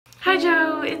Hi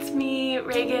Joe, it's me,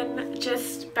 Reagan,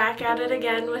 just back at it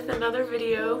again with another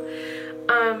video.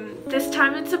 This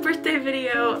time it's a birthday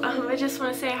video. I just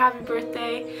want to say happy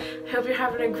birthday. I hope you're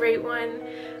having a great one.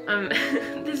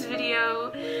 This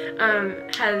video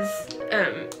has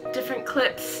different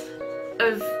clips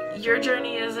of your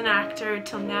journey as an actor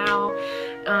till now,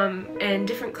 and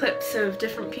different clips of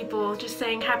different people just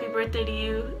saying happy birthday to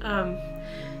you.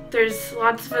 There's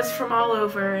lots of us from all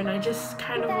over, and I just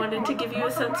kind of wanted to give you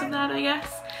a sense of that, I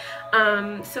guess.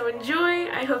 So enjoy,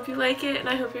 I hope you like it, and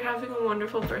I hope you're having a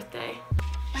wonderful birthday.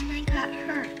 When I got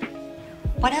hurt.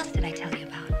 What else did I tell you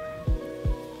about?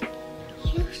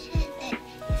 You said that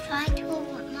if I told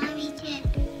what Mommy did,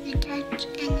 the touch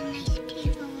and the nice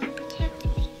people would protect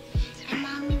me, and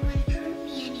Mommy wouldn't hurt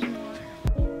me anymore.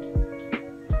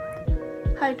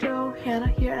 Hi Joe, Hannah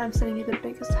here, and I'm sending you the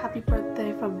biggest happy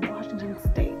birthday from Washington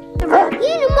State. You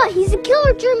know what? He's a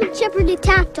killer German Shepherd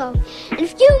attack dog, and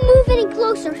if you move any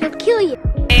closer, he'll kill you.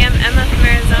 I am Emma from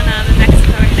Arizona. I'm in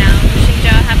Mexico right now. Wishing Joe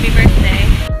a happy birthday.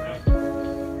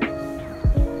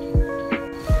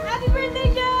 Happy birthday,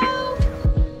 Joe!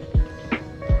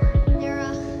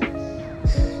 They're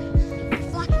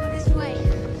flocking this way.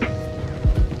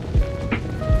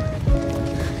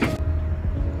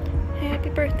 Happy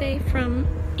birthday from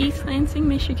East Lansing,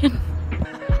 Michigan.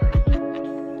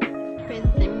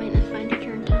 They might not find a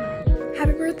turn down.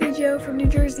 Happy birthday Joe from New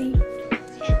Jersey.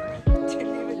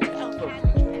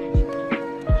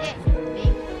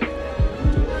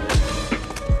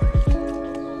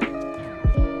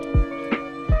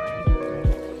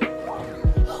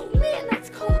 Oh man, that's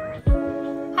cool.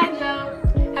 Hi Joe,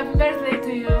 happy birthday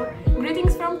to you.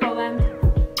 Greetings from Poland.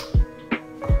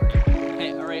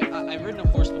 Hey, alright, I've ridden a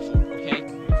horse before, okay?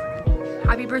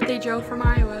 Happy birthday Joe from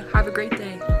Iowa. Have a great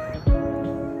day.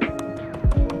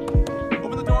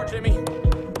 Open the door, Jimmy!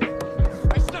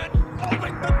 I said,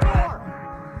 open the door!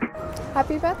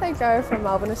 Happy birthday Joe from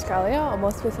Melbourne, Australia, or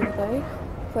more specifically,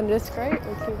 Flinders Street,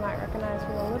 which you might recognise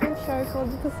from a little show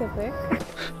called The Pacific.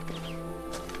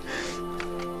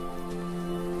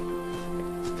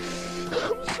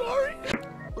 I'm sorry!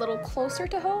 A little closer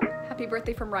to home, happy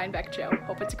birthday from Rhinebeck Joe.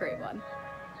 Hope it's a great one.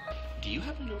 Do you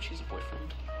happen to know if she's a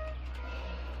boyfriend?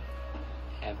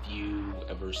 Have you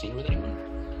ever seen her with anyone?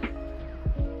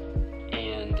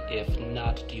 And if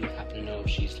not, do you happen to know if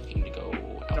she's looking to go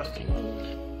out with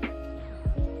anyone?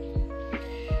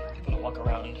 People walk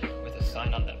around with a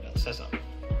sign on them that says something.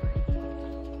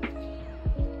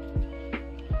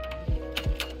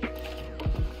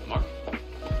 Mark?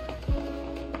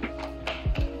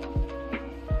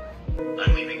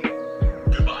 I'm leaving.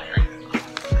 Goodbye.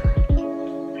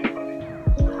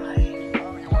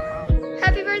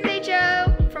 Happy birthday,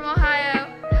 Joe from Ohio.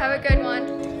 Have a good one.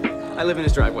 I live in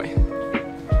his driveway.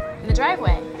 In the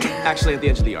driveway. Actually, at the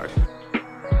edge of the yard.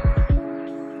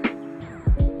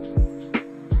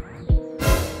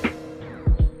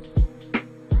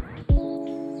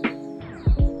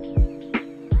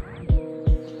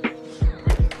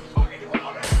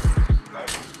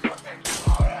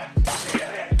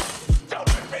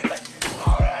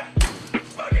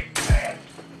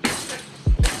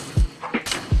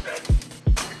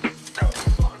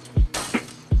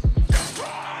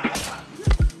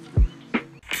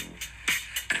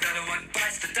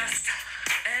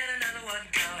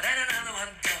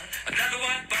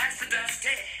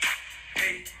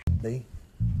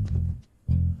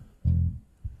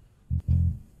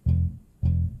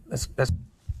 That's...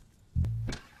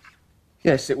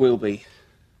 Yes, it will be.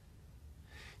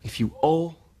 If you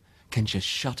all can just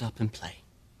shut up and play.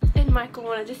 And Michael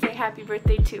wanted to say happy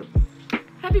birthday too.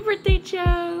 Happy birthday,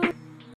 Joe!